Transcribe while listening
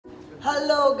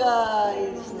Hello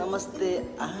guys नमस्ते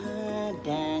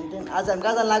Dan आज हामी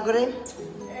कहाँ जान लागेको रे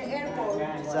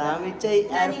हामी चाहिँ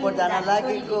एयरपोर्ट जान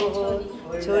लागेको हो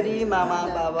छोरी मामा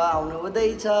बाबा आउनु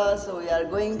हुँदैछ so we are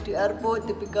going to airport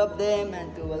to pick up them and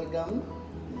to welcome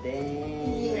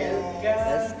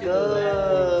let's go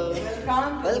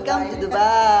welcome to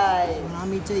Dubai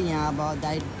हामी चाहिँ यहाँ अब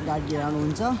गाडी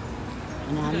आउनुहुन्छ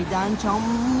अनि हामी जान्छौँ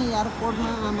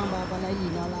एयरपोर्टमा आमा बाबालाई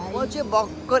लिनलाई म चाहिँ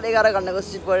भर्खर 11 घन्टाको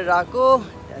सिट परेर आएको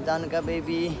त्यहाँ जानुका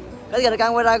बेबी कति घन्टा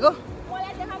काम गरेर आएको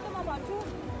मलाई देखा त म भन्छु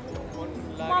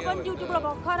म पनि ड्युटीबाट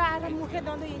भर्खर आएर मुखे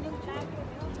दन्द हिँड्नु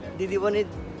दिदी पनि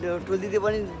ठुल दिदी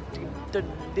पनि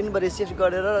दिनभरि सिफ्ट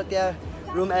गरेर त्यहाँ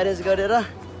रुम एरेन्ज गरेर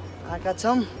आएका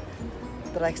छौँ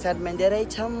तर एक्साइटमेन्ट धेरै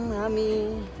छौँ हामी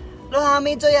र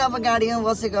हामी चाहिँ अब गाडीमा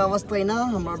बसेको अवस्था होइन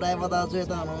हाम्रो ड्राइभर दाजु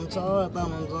यता हुनुहुन्छ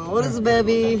Where is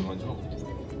baby?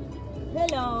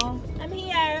 Hello I'm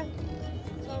here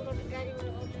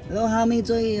ल हामी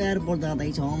चाहिँ एयरपोर्ट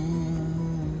जाँदैछौँ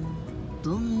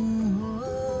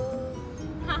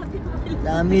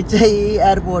हामी चाहिँ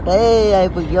एयरपोर्ट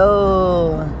आइपुग्यो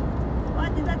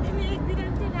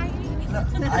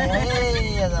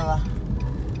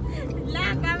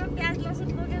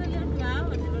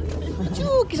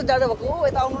किन जाडो भएको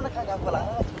यता आउनु न कहाँ होला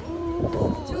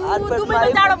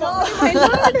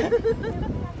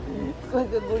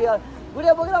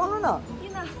गुडिया बोकेर आउनु न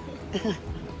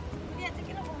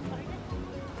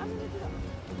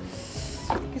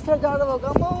किन जाडो भएको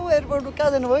म एयरपोर्ट कहाँ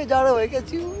जानु भयो जाडो भयो क्या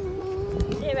छु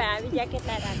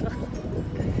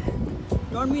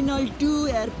टर्मिनल 2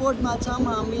 एयरपोर्टमा छौँ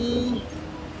हामी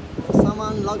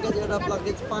सामान लगेज एउटा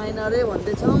लगेज पाएन अरे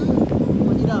भन्दैछौँ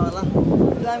बुझिरह होला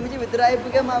हामी चाहिँ भित्र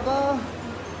आइपुग्यौँ अब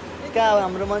कहाँ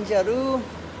हाम्रो मान्छेहरू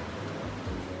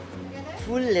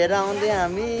फुल लिएर आउँदै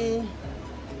हामी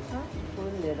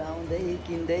फुल लिएर आउँदै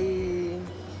किन्दै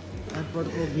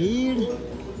एयरपोर्टको भिड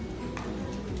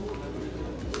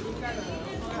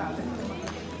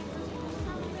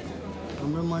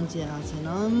हाम्रो मान्छे आएको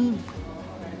छैनन्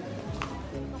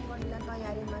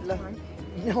ल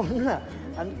आउनु न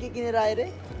हामी के किनेर आयो रे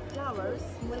फ्लावर्स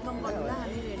वेलकम गर्नुलाई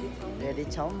हामी रेडी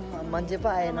छौँ मान्छे पो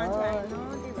आएन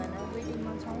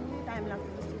वेटिङमा छौँ टाइम लाग्छ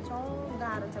जस्तो छौँ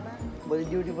गाह्रो छ बा भोलि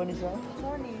ड्युटी पनि छ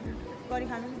नि गरी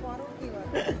खानु पनि पर्यो के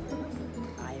गर्नु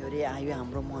आयो रे आयो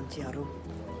हाम्रो मान्छेहरू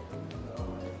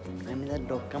हामी त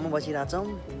ढोकामा बसिरहेछौँ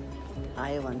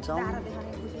आयो भन्छौँ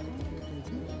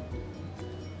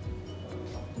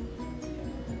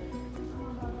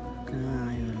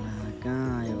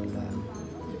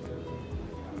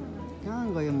कहाँ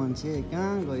गयो मान्छे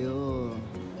कहाँ गयो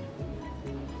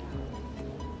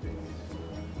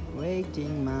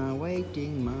वेटिङमा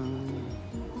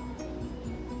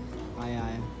आयो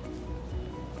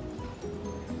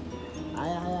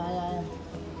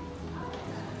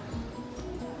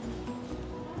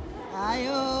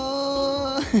आयो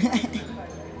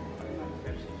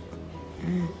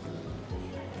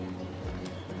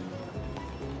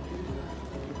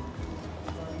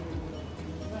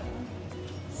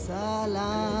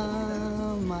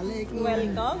Salam alaikum.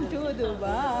 Welcome to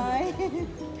Dubai.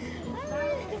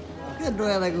 Kita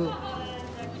doa lagu.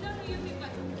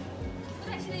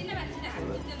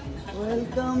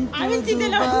 Welcome to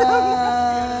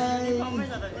Dubai.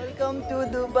 Welcome to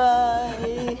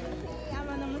Dubai.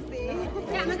 Aama namaste.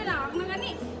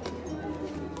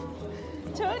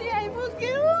 Chori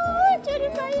आइपुग्यो चोरी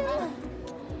पायो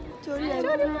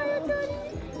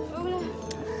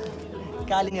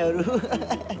कालिङहरू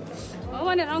Oh,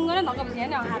 and I'm going to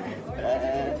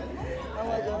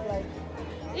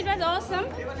It was awesome.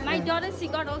 My daughter, she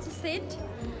got also sick.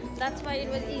 That's why it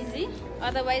was easy.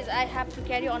 Otherwise, I have to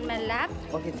carry on my lap.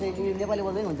 Okay, so you Nepali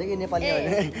बोल्दै हुन्छ कि नेपाली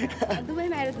होइन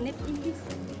दुबईमा आएर English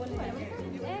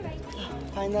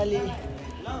finally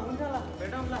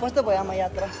कस्तो भयो आमा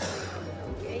यात्रा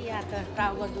यहाँ त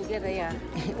टाउको दुखेर यहाँ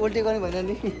उल्टी गर्नु भएन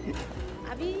नि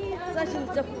अभी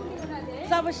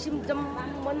सब सिम्टम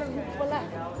मन होला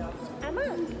आमा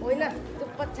होइन त्यो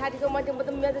पछाडिको मान्छे म त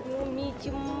मेरो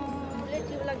मिचिमले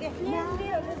जिउ लाग्यो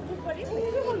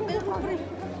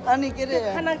अनि के रे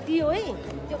खाना दियो है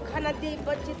त्यो खाना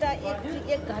दिएपछि त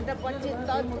एक घन्टा पछि त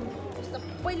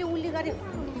सबैले उल्ली गऱ्यो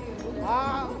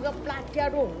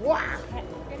प्लास्टिकहरू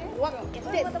वा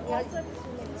यस्तै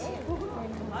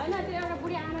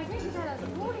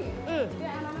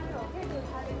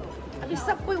अब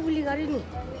सबै उल्ली गऱ्यो नि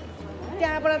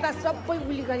त्यहाँबाट त सबै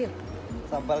उल्ली गऱ्यो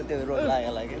सबैलाई त्यो रोग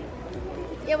लाग्यो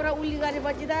एउटा उल्ली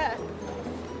गरेपछि त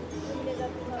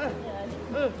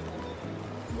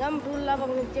गम ठुल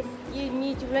लगाउनु चाहिँ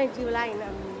मिचुलाई चिउला होइन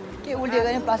के उल्टी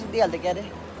गऱ्यो प्लास्टिक दिइहाल्थ्यो क्या अरे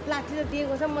प्लास्टिक त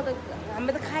दिएको छ म त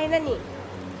हामीले त खाएन नि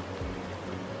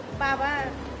बाबा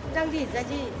जान्दी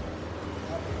जाजी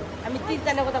हामी 3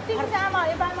 जनाको त तिमी आमा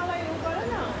यो बाबालाई उ गर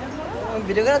न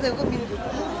भिडियो गरेर त्यो भिडियो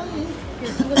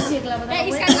ए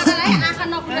स्क्यान गरेर है आँखा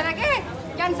नखुलेर के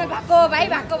क्यान्सर भएको भाइ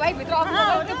भित्र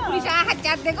त्यो पुलिस आँखा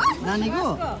च्यात्देको नानीको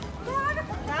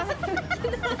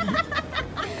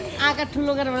आँखा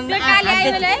ठुलो गरेर त्यो काले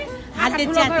आइले है हातले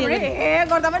च्यात्ते ए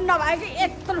गर्दा पनि नभए कि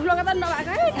यत्रो ठुलो गर्दा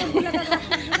नभएको है त्यो ठुलो गर्दा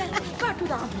काटु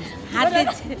त हातले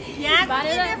यहाँ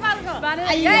नेपालको बारेर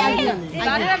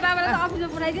बाबाले त अफिसमा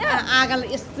पुराइदियो आँखाले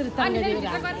यस्तरी तन्नेर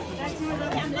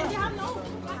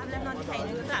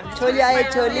छोरी आए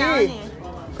छोरी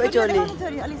खोइ छोरी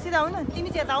छोरी अलि सिधा आउ न तिमी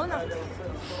चाहिँ यता आउ न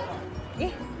ए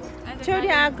छोरी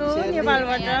आएको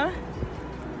नेपालबाट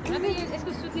अनि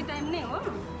यसको सुत्ने टाइम नै हो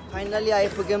फाइनली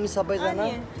आइपुग्यौँ सबैजना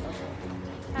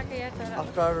थाके या तर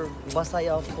आफ्टर बसाइ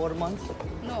of 4 months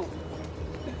No.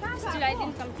 Still, I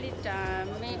didn't complete.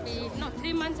 Maybe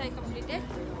 3 months I completed.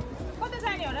 कता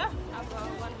जाने हो र Of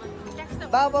 1 month. Text the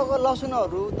बाबाको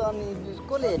लसुनहरू त अनि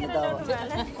कसले हेर्ने त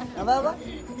अब बाबा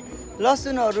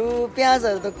लसुनहरू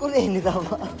प्याजहरू त कसले हेर्ने त अब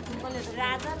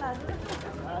राजा राजा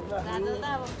त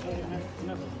अब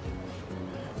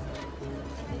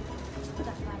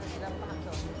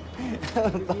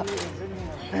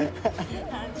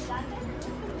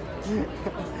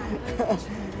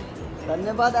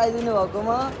धन्यवाद आइदिनु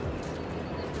भएकोमा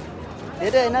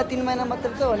धेरै होइन 3 महिना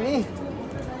मात्रै त हो नि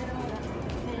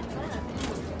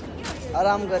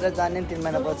आराम गरेर जाने 3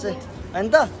 महिना पछि होइन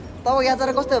त तपाईँको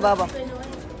यात्रा कस्तो हो बाबा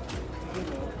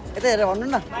यता हेरेर भन्नु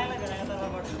न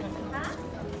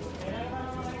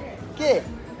के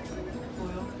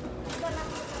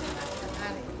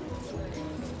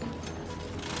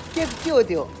हो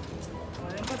त्यो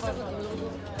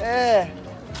ए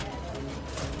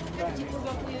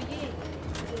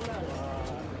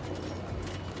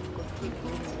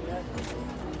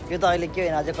यो त अहिले के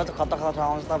होइन अझै कस्तो खतरा खतरा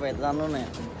आउँछ तपाईँहरू जान्नु न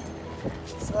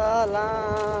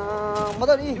सलाम म त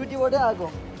यी ड्युटीबाटै आएको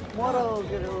म र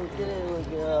के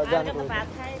अरे जानुको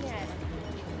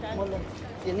मलाई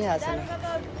के नै आएको छैन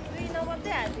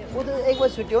ऊ त 1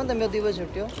 बजी छुट्यो हो नि त मेरो 2 बजी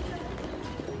छुट्यो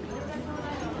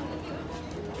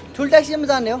ठुलो ट्याक्सीमा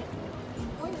जाने हो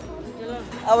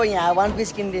अब यहाँ 1 पिस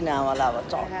किनिदिने आमालाई अब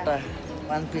चट्ट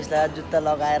 1 पिसलाई जुत्ता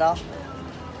लगाएर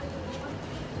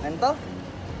होइन त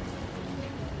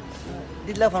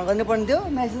दिदीलाई फोन गर्नु पर्ने थियो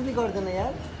म्यासेज नै गर्दैन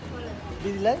यार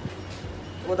दिदीलाई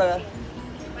उता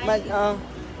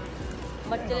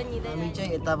हामी चाहिँ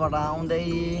यताबाट आउँदै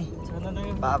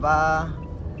बाबा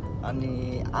अनि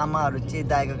आमाहरू चाहिँ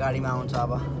दाइको गाडीमा आउँछ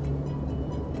अब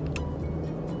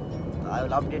I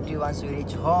will update you once we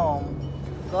reach home.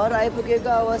 घर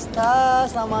आइपुगेको अवस्था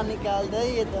सामान निकाल्दै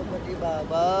यतापट्टि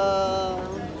बाबा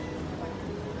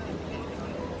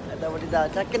यतापट्टि दाजु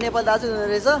ठ्याक्कै नेपाल दाजु हुँदो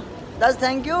रहेछ दाजु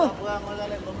थ्याङ्क यू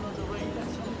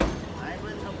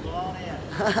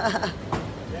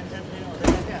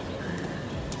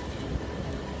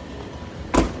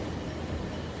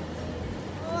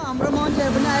हाम्रो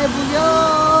मान्छेहरू पनि आइपुग्यो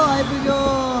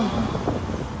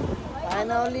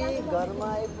फाइनली घरमा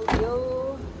आइपुग्यो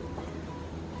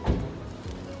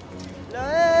ल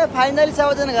फाइनली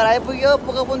सबैजना घर आइपुग्यो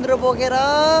पोका पुन्द्रो बोकेर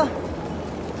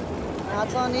यहाँ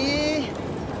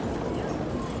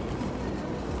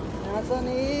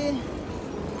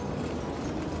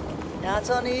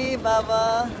छ नि बाबा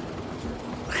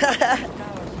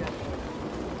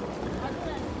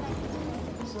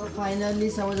सो फाइनली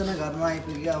सबैजना घरमा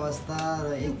आइपुग्यो अवस्था र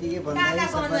यतिकै भन्दै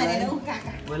सबैलाई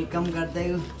वेलकम गर्दै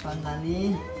नानी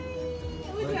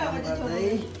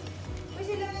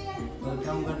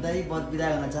वेलकम गर्दै बहुत बिदा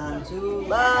हुन चाहन्छु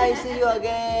by C you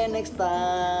again next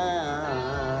time